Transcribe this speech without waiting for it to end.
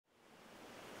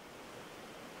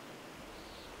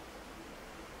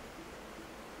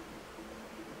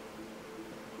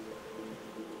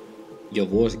Jo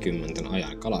vuosikymmenten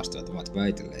ajan kalastajat ovat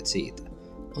väitelleet siitä,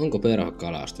 onko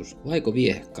perhokalastus vaiko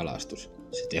viehekalastus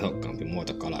se tehokkaampi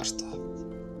muoto kalastaa.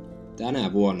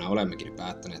 Tänä vuonna olemmekin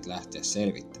päättäneet lähteä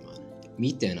selvittämään,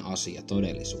 miten asia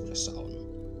todellisuudessa on.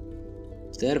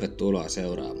 Tervetuloa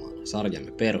seuraamaan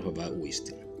sarjamme Perho vai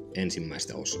Uistin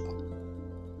ensimmäistä osaa.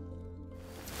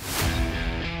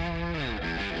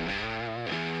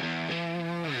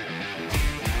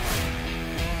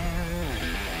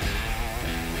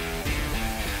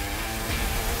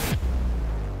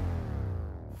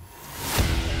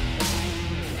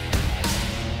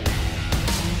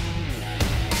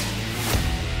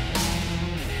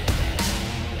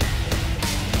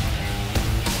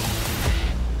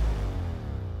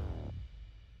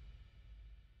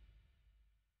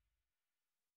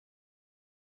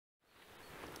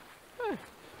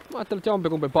 Mä ajattelin, että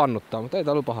jompikumpi pannuttaa, mutta ei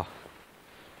tää ollut paha.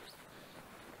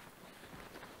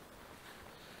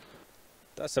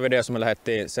 Tässä videossa me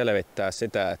lähdettiin selvittämään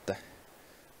sitä, että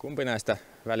kumpi näistä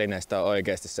välineistä on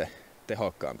oikeasti se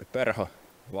tehokkaampi, perho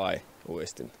vai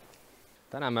uistin.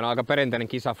 Tänään meillä on aika perinteinen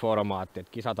kisaformaatti,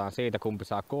 että kisataan siitä, kumpi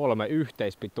saa 3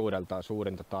 yhteispituudeltaan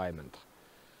suurinta taimenta.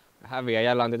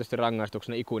 Häviäjällä on tietysti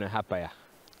rangaistuksena ikuinen häpeä.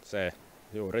 Se,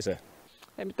 juuri se.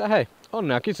 Ei mitään, hei,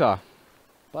 onnea kisaa!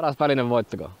 Paras väline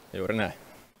voittakoon. Juuri näin.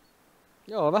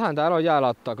 Joo, vähän täällä on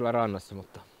jäälauttaa kyllä rannassa,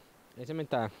 mutta ei se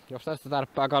mitään. Jos tästä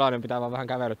tärppää kalaa, niin pitää vaan vähän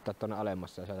kävelyttää tonne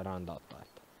alemmassa ja sieltä rantauttaa.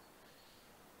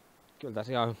 Kyllä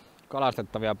tässä ihan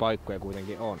kalastettavia paikkoja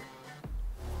kuitenkin on.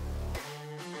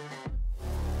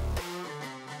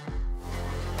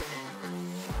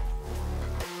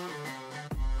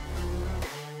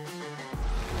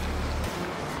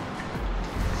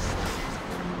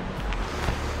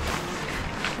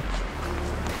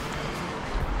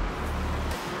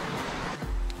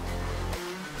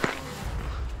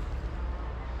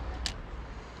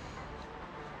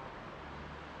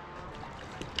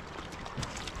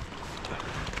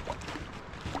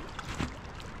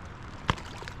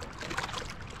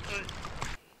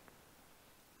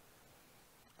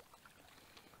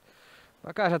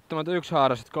 Väkäisettömät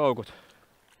yksihaaraiset koukut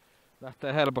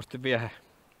lähtee helposti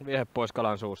viehe pois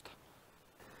kalan suusta.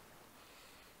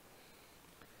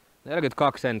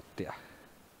 42 senttiä.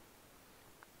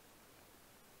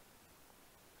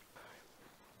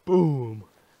 Boom!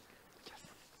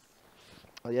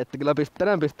 Ai että kyllä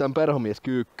tänään pistään perhomies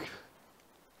kyykky.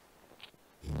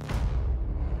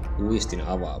 Uistin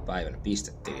avaa päivän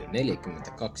pistettiin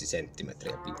 42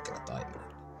 senttimetriä pitkällä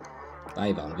taimenella.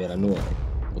 Päivä on vielä nuori,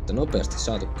 mutta nopeasti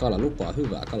saatu kala lupaa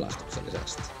hyvää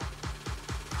kalastuksellisesti.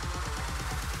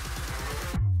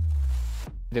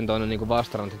 Heitin toinen niinku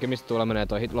vastarannan, mistä tuolla menee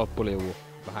toi loppuliuvu.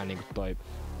 Vähän niinku toi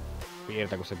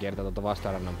piirtä, kun se kiertää tuolta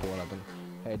vastarannan puolelta.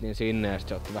 Heitin sinne ja sit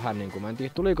se otti vähän niinku, mä en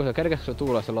tiedä tuliko se, kerkesikö se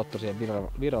tuulla se lotto siihen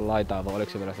virran laitaan vai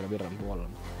oliko se vielä siellä virran puolella.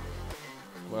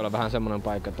 Voi olla vähän semmonen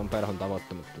paikka, että on perhon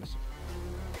tavoittamattomissa.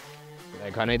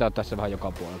 Eiköhän niitä oo tässä vähän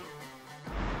joka puolella.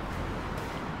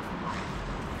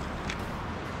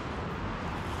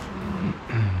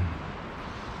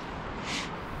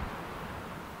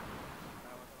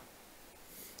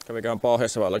 Kävikään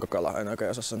pohjassa vai oliko kala, en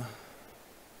oikein osaa sanoa.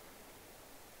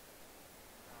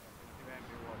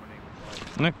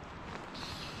 No.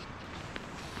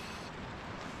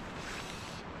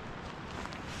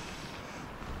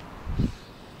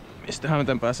 Mistähän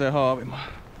miten pääsee haavimaan?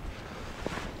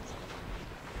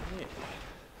 Niin.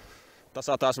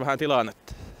 Tasa taas vähän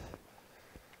tilannetta.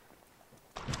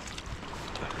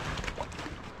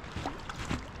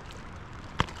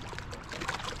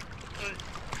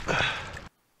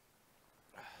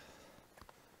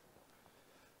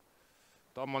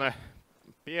 Tommonen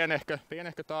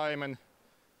pienehkö taimen.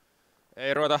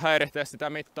 Ei ruveta häirehtiä sitä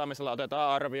mittaamisella,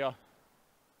 otetaan arvio.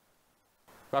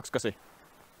 28.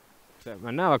 Se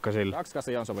mennään vaikka sillä.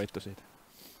 28 on sovittu siitä.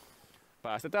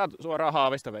 Päästetään suoraan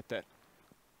haavista veteen.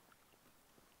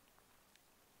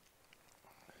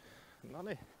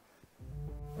 Noniin.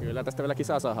 Kyllä tästä vielä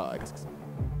kisaa saadaan aikaiseksi.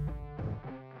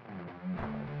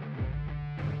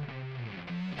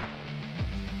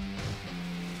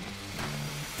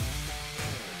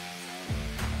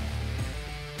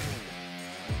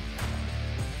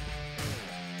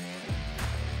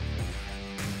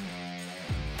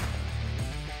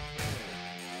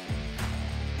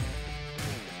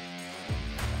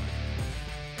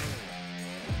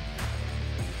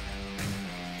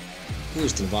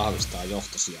 Uistin vahvistaa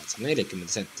johtosijansa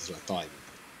 40 senttisellä taimenella.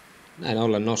 Näin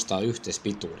ollen nostaa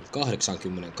yhteispituuden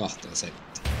 82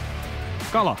 senttiä.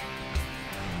 Kala!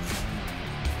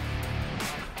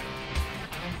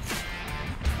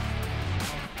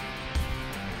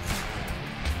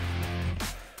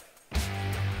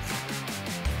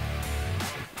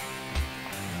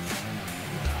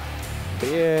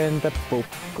 Pientä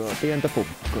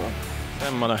pukkaa.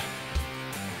 Semmonen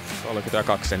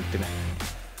 32 senttinen.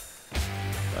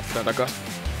 Päästään takas.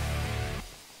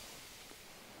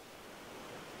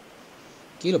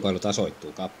 Kilpailu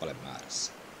tasoittuu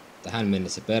kappalemäärässä. Tähän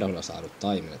mennessä perholla saadut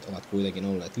taimenet ovat kuitenkin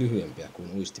olleet lyhyempiä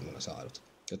kuin uistimella saadut,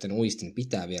 joten uistin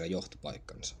pitää vielä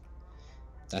johtopaikkansa.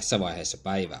 Tässä vaiheessa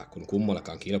päivää, kun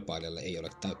kummallakaan kilpailijalle ei ole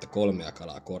täyttä 3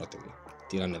 kalaa kortilla,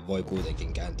 tilanne voi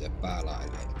kuitenkin kääntyä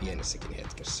päälaelleen pienessäkin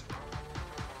hetkessä.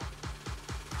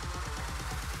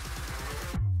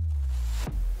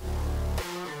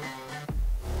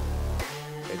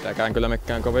 Ei tääkään kyllä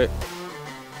mikään kovin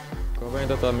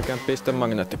mikään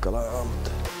pistemagneettikala on, mutta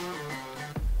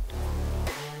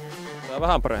tää on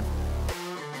vähän parempi.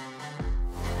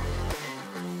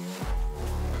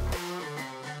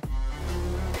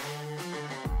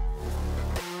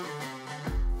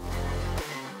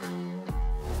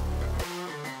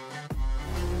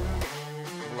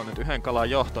 Mulla on nyt yhden kalan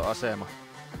johtoasema.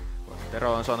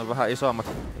 Tero on saanut vähän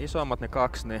isommat ne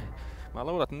 2, niin mä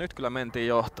luulen, että nyt kyllä mentiin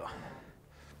johtoon.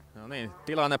 No niin,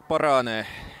 tilanne paranee.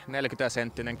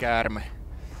 40-senttinen käärme.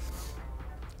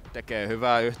 Tekee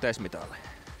hyvää yhteismitalle.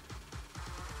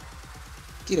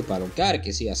 Kilpailun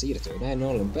kärkisija siirtyy näin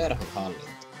ollen perhon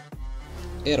hallintaan.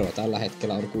 Ero tällä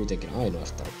hetkellä on kuitenkin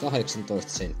ainoastaan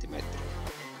 18 senttimetriä.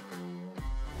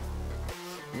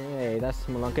 No ei,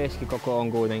 tässä mulla on keskikoko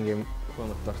on kuitenkin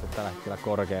huomattavasti tällä hetkellä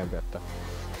korkeampi, että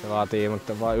se vaatii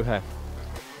mutta vain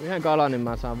yhden kalan, niin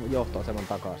mä saan johtoaseman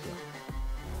takaisin.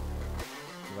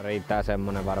 Riittää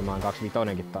semmonen varmaan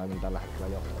 25 taimen tällä hetkellä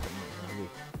johtoaseman.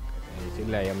 Ei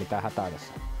sille ei oo mitään hätää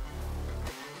tässä.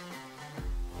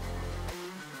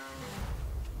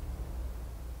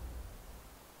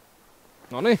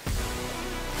 Noniin.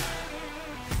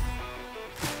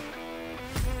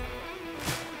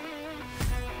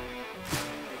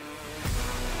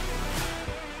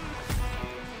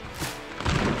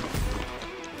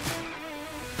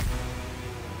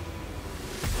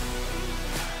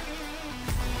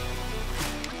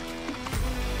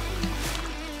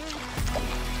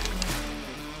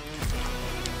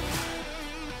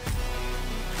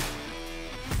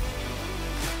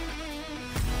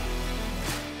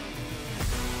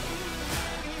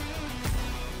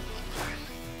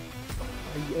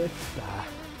 Että.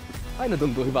 Aina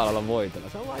tuntuu hyvällä olla voitolla.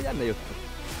 Se on vaan jännä juttu.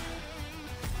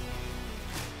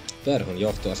 Perhon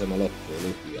johtoasema loppuu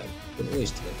lyhyään, kun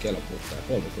uistimen kelpuuttaa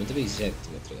 35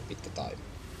 senttimetriä pitkä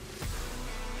taimen.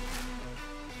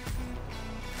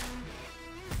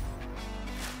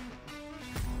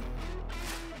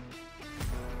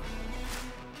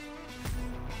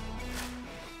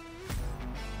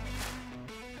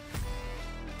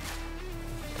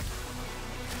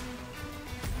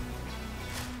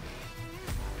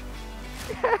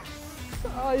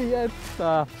 Ai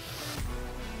että!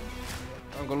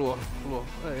 Onko luo?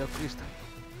 Ei oo krista.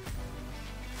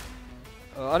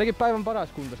 Ainakin päivän paras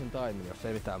kuntoisen taimen, jos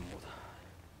ei mitään muuta.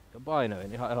 Ja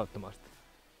painavin ihan ehdottomasti.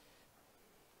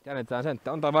 Jännitään sen,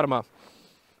 että on tää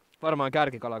varmaan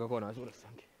kärkikala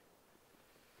kokonaisuudessaankin.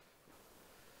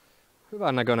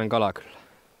 Hyvän näköinen kala kyllä.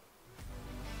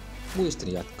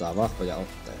 Uistin jatkaa vahvoja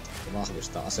otteita ja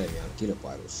vahvistaa asemiaan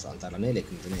kilpailussaan täällä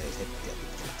 44 senttiä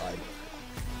pitkällä taimenella.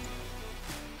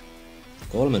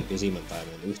 3 pisimmän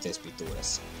taimen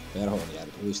yhteispituudessa perho on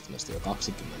jäänyt uistimesta jo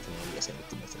 24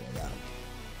 senttimetriä jälkeen.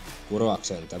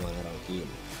 Kuroakseen tämän erän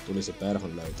kiinni tulisi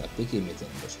perhon löytää pikimmiten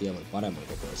myös hieman paremman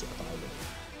kokoisia taimenia.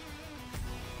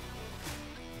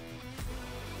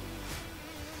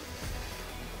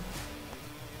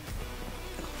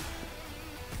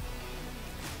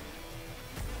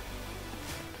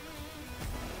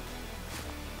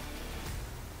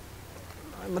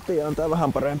 En mä tiedä, on tää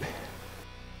vähän parempi.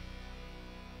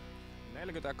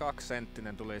 42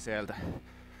 senttinen tuli sieltä.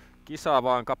 Kisa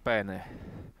vaan kapenee.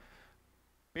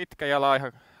 Pitkä ja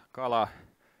laiha kala.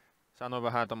 Sano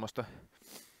vähän tommosta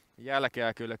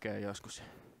jälkeä kylkeä joskus.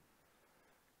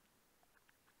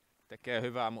 Tekee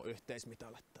hyvää mun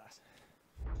yhteismitalle taas.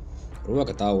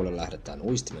 Ruokatauolle lähdetään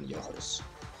uistimen johdossa.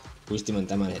 Uistimen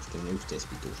tämänhetkinen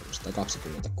yhteispituus on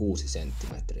 126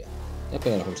 senttimetriä ja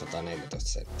perhon 114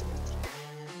 senttimetriä.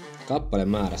 Kappaleen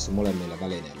määrässä molemmilla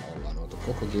välineillä ollaan oltu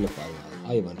koko kilpailun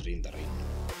aivan rintarinnan.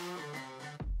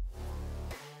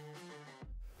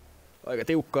 Aika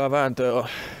tiukkaa vääntöä on.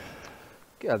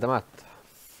 Kieltämättä.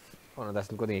 On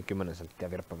tästä kuitenkin 10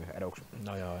 senttiä virppamisen eduksi.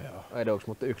 No joo. Eduksi,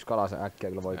 mutta yksi kala se äkkiä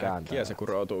kyllä voi kääntää. Äkkiä se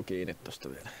kuroutuu kiinni tosta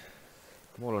vielä.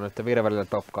 Mulla on nyt virvelillä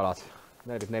top-kalat.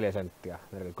 44 senttiä,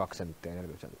 42 senttiä,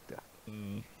 40 senttiä.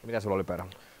 Ja mitä sulla oli perho?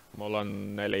 Mulla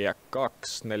on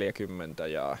 42, 40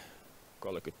 ja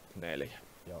 34.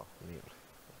 Joo, niin oli.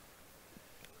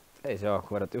 Ei se oo,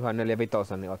 kun vedät yhä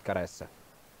 4-5, niin oot kädessä.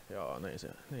 Joo, niin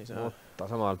se on. Mutta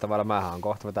samalla tavalla mähän on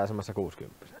kohta vetäisemässä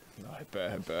 60. Ai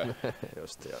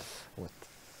just joo. Mutta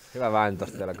hyvä vääntö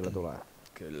tosta vielä kyllä tulee.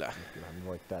 Kyllä. Kyllähän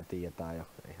voittaja tiedetään jo.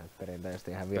 Eihän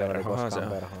perinteisesti ihan virveli koskaan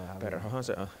perhoa. Perhohan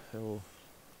se on, juu.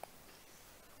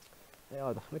 Ei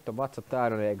oota, nyt on vatsat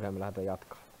täynnä, niin eiköhän me lähdetä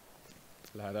jatkaa.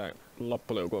 Lähdetään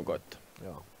loppuliukuun koittaa.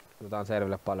 Joo. Otetaan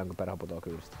selville paljon, kun perho putoo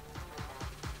kylmistä.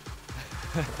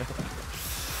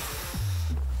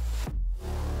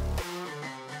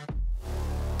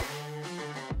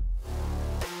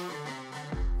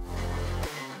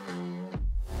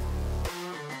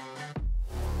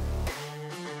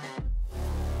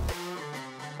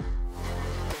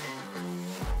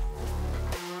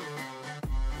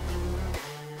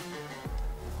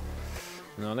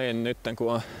 No niin, nyt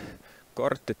kun on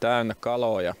kortti täynnä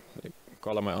kaloja,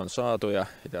 3 on saatu ja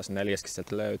itse 4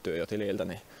 sieltä löytyy jo tililtä,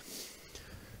 niin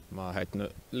mä oon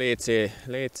heittänyt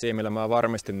liitsiä, millä mä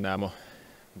varmistin nämä mun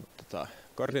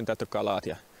kortin täyttökalat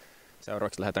ja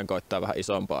seuraavaksi lähdetään koittaa vähän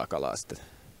isompaa kalaa sitten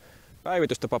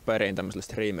päivitystä paperiin tämmöiselle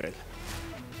streamerille.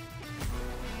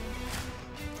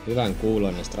 Hyvän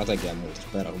kuuloinen strategian muutos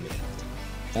perhomieheltä.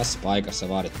 Tässä paikassa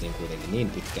vaadittiin kuitenkin niin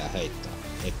pitkää heittoa,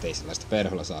 ettei sellaista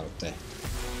perholla saanut tehdä.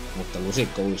 Mutta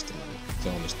lusikko uistimella se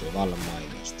onnistui vallan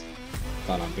mainiosti.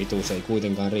 Kalan pituus ei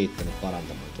kuitenkaan riittänyt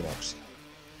parantamaan tuloksia.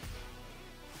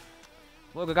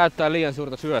 Voiko käyttää liian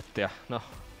suurta syöttiä? No,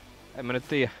 en mä nyt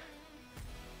tiedä.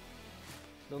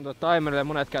 Tuntuu, että Taimenelle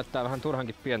monet käyttää vähän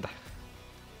turhankin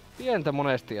pientä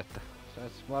monesti, että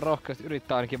saisi vaan rohkeasti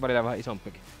yrittää ainakin välillä vähän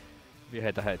isompikin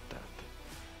vieheitä heittää.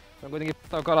 Se on kuitenkin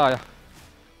tuo kala ja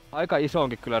aika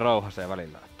isonkin kyllä rouhasee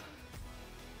välillä. Että.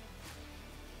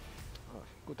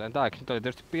 Kuten tääkin, nyt oli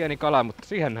tietysti pieni kala, mutta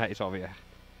siihen näin iso viehe.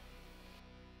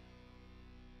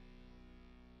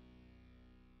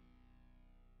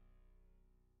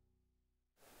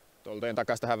 Tultiin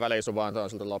takas tähän välisuvantoon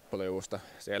siltä loppuliuusta.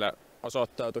 Siellä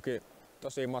osoittautuikin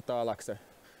tosi matalaksi se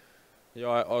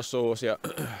joen osuus ja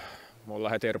mulla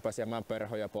heti rupesi jäämään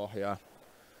perhoja pohjaa.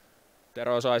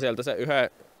 Tero sai sieltä se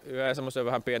yhden semmoisen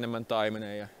vähän pienemmän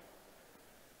taimenen ja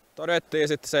todettiin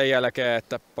sitten sen jälkeen,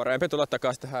 että parempi tulla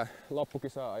takaisin tähän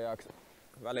loppukisaa ajaksi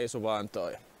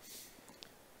välisuvantoon.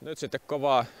 Nyt sitten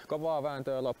kovaa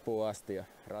vääntöä loppuun asti ja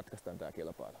ratkaistaan tää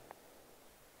kilpailu.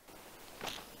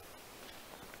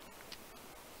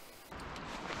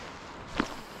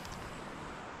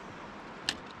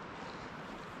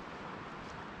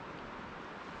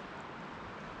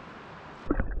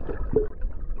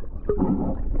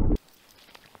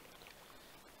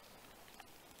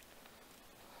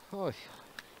 Oi.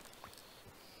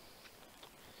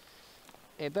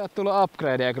 Ei tää tullut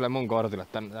upgradeja kyllä mun kortille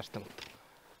tästä, mutta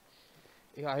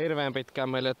ihan hirveän pitkään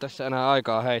meillä ei ole tässä enää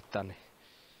aikaa heittää, niin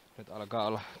nyt alkaa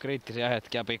olla kriittisiä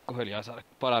hetkiä pikkuhiljaa saada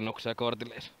parannuksia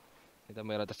kortille, mitä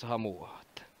meillä tässä hamuaa.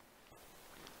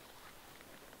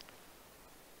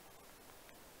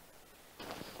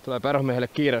 Tulee perhomiehelle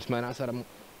kiire, jos mä enää saada mun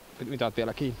mitat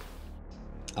vielä kiinni.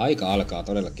 Aika alkaa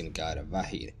todellakin käydä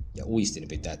vähiin ja Uistin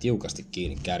pitää tiukasti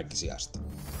kiinni kärkisijasta.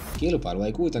 Kilpailu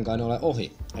ei kuitenkaan ole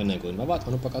ohi ennen kuin navat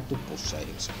on pakattu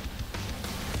pusseihinsa.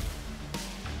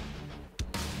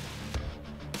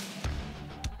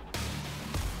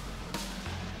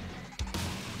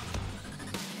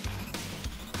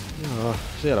 Joo,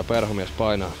 siellä perhomies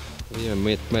painaa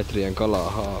viime metrien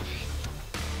kalaa haaviin.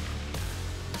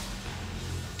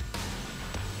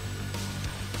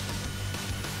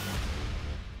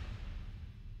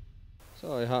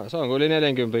 Se on kuin yli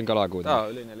 40 kalaa kuitenkin. Tää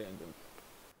on yli 40.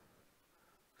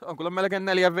 Se on kyllä melkein 4-5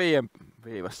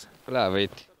 viivassa. Älä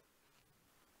viitti.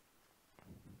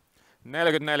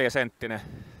 44 senttinen.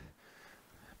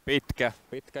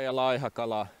 Pitkä ja laiha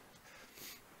kala.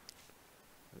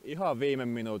 Ihan viime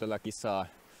minuutilla kisaa.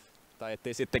 Tai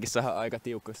ettei sittenkin saada aika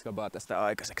tiukka skabaa tästä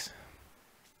aikaiseksi.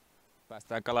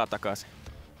 Päästään kalaa takaisin.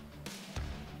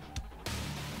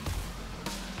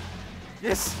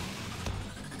 Yes!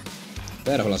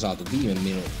 Perholla saatu viime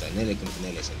minuutteen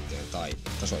 44 senttinen taimi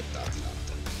tasoittaa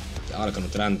tilanteen. Ja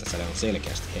alkanut räntäsäde on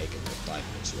selkeästi heikentynyt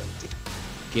taimenen syönti.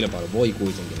 Kilpailu voi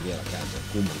kuitenkin vielä kääntyä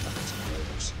kumman tahansa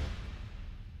voitoksi.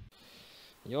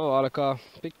 Joo, alkaa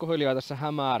pikkuhiljaa tässä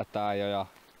hämärtää jo ja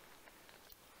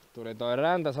tuli toi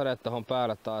räntäsade tohon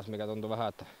päälle taas, mikä tuntui vähän,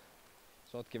 että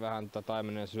sotki vähän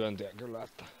taimenen syöntiä kyllä,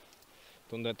 että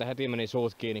tuntui, että heti meni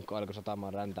suut kiinni, kun alkoi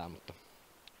satamaan räntää, mutta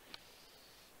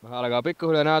vähän alkaa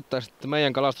pikkuhiljaa näyttää, että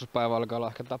meidän kalastuspäivä alkaa olla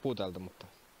ehkä taputeltu, mutta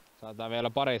saadaan vielä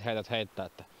parit heitot heittää,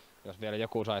 että jos vielä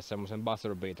joku saisi semmosen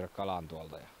buzzer beater kalan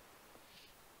tuolta ja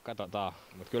katsotaan.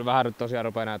 Mut kyllä vähän nyt tosiaan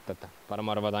rupeaa näyttää, että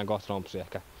varmaan ruvetaan kohta rompsia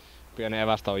ehkä pienen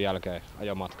evästauon jälkeen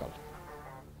ajomatkalla.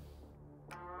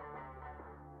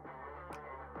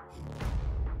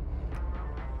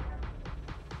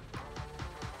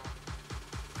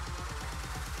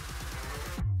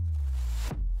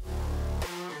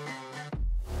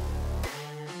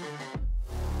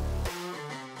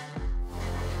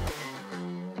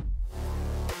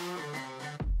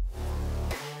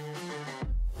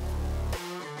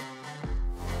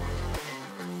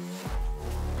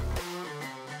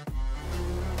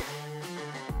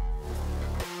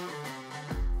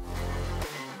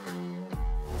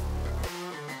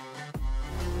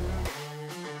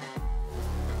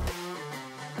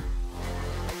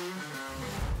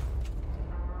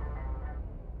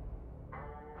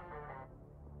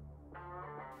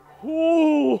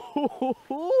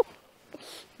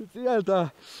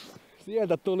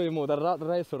 Sieltä tuli muuten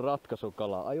reissun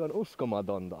ratkaisukala. Aivan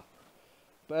uskomatonta.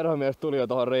 Perhomies tuli jo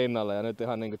tohon rinnalle ja nyt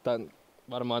ihan niinku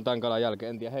varmaan tän kalan jälkeen,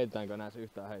 en tiedä heitetäänkö enää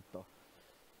yhtään heittoa.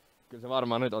 Kyllä se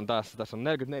varmaan nyt on tässä. Tässä on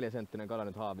 44 senttinen kala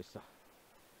nyt haavissa.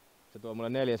 Se tuo mulle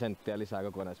 4 senttiä lisää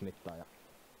kokonaismittaa ja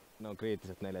ne on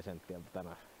kriittiset 4 senttiä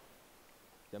tänään.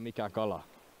 Ja mikä kala?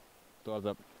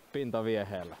 Tuolta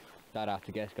pintavieheellä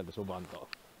tärähti keskeltä subantoa.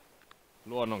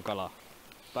 Luonnon kala.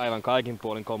 Päivän kaikin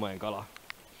puolin komein kala.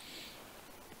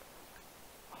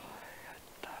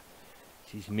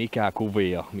 Siis mikä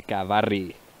kuvio, mikä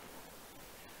väri.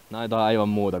 Näitä on aivan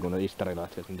muuta kuin ne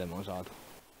istarilaiset, miten me on saatu.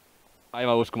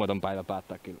 Aivan uskomaton päivä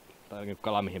päättää kyllä. Tai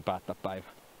kala mihin päättää päivä.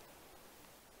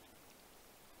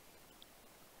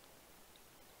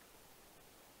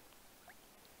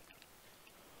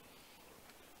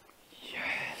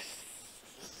 Yes.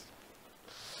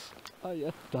 Ai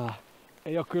että.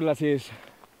 Ei oo kyllä siis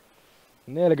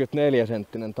 44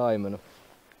 senttinen taimenu.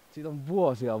 Siitä on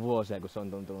vuosia kun se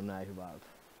on tuntunut näin hyvältä.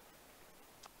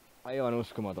 Aivan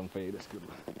uskomaton fiilis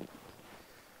kyllä.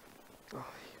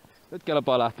 Nyt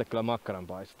kelpaa lähteä kyllä makkaran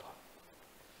paistoon.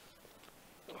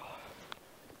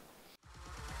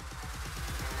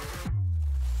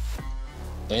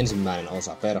 Ensimmäinen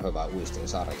osa Perho Uistin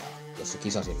sarjaa, jossa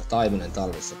kisasimme Taimenen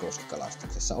talvisessa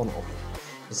koskikalastuksessa on ohi.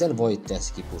 Ja sen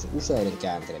voitteessa kipusi useiden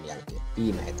käänteiden jälkeen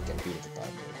viime hetken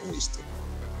pintataimenen Uistin.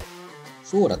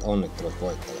 Suuret onnittelut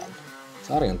voittajalle.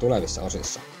 Sarjan tulevissa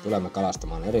osissa tulemme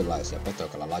kalastamaan erilaisia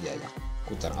petokalalajeja,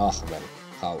 kuten ahven,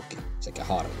 hauki sekä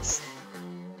harjus.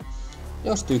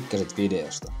 Jos tykkäsit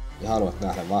videosta ja haluat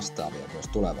nähdä vastaavia myös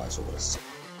tulevaisuudessa,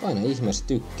 paina ihmeessä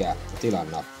tykkää ja tilaa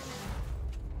Nappaa.